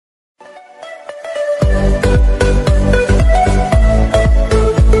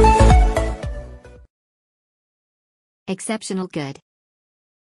Exceptional good.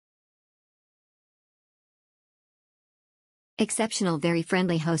 Exceptional very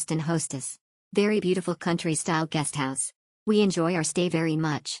friendly host and hostess. Very beautiful country-style guest house. We enjoy our stay very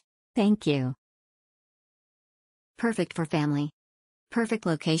much. Thank you. Perfect for family. Perfect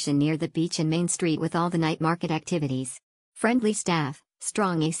location near the beach and main street with all the night market activities. Friendly staff,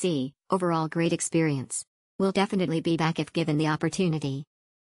 strong AC, overall great experience. We'll definitely be back if given the opportunity.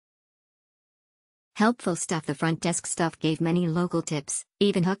 Helpful stuff. The front desk staff gave many local tips,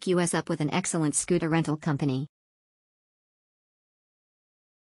 even hook us up with an excellent scooter rental company.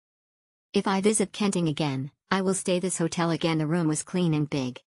 If I visit Kenting again, I will stay this hotel again. The room was clean and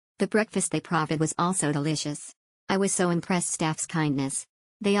big. The breakfast they provided was also delicious. I was so impressed staff's kindness.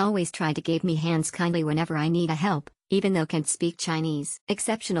 They always try to give me hands kindly whenever I need a help, even though can't speak Chinese.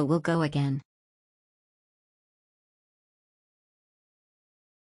 Exceptional will go again.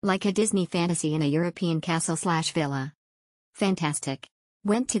 Like a Disney fantasy in a European castle/villa. Fantastic.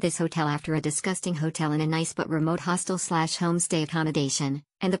 Went to this hotel after a disgusting hotel in a nice but remote hostel/homestay accommodation,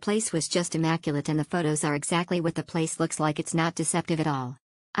 and the place was just immaculate and the photos are exactly what the place looks like. It's not deceptive at all.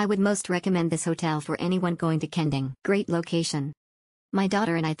 I would most recommend this hotel for anyone going to Kenting. Great location. My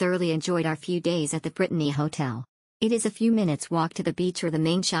daughter and I thoroughly enjoyed our few days at the Brittany Hotel. It is a few minutes walk to the beach or the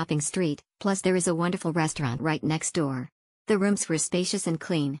main shopping street, plus there is a wonderful restaurant right next door. The rooms were spacious and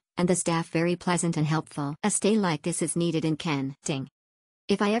clean, and the staff very pleasant and helpful. A stay like this is needed in Kenting.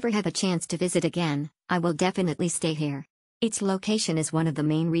 If I ever have a chance to visit again, I will definitely stay here. Its location is one of the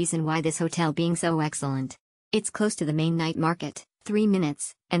main reason why this hotel being so excellent. It's close to the main night market, 3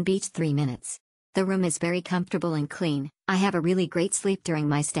 minutes, and beach 3 minutes. The room is very comfortable and clean. I have a really great sleep during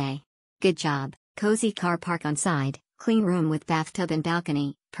my stay. Good job. Cozy car park on side, clean room with bathtub and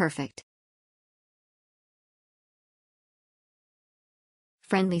balcony, perfect.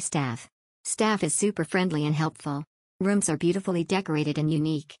 Friendly staff. Staff is super friendly and helpful. Rooms are beautifully decorated and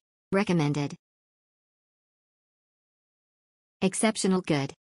unique. Recommended. Exceptional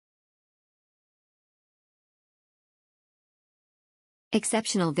good.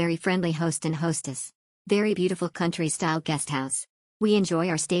 Exceptional very friendly host and hostess. Very beautiful country-style guest house. We enjoy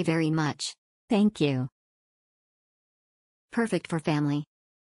our stay very much. Thank you. Perfect for family.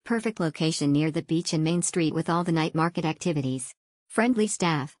 Perfect location near the beach and main street with all the night market activities. Friendly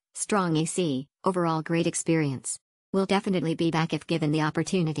staff, strong AC, overall great experience. We'll definitely be back if given the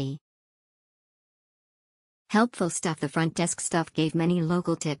opportunity. Helpful stuff. The front desk staff gave many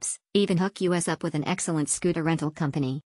local tips, even hook us up with an excellent scooter rental company.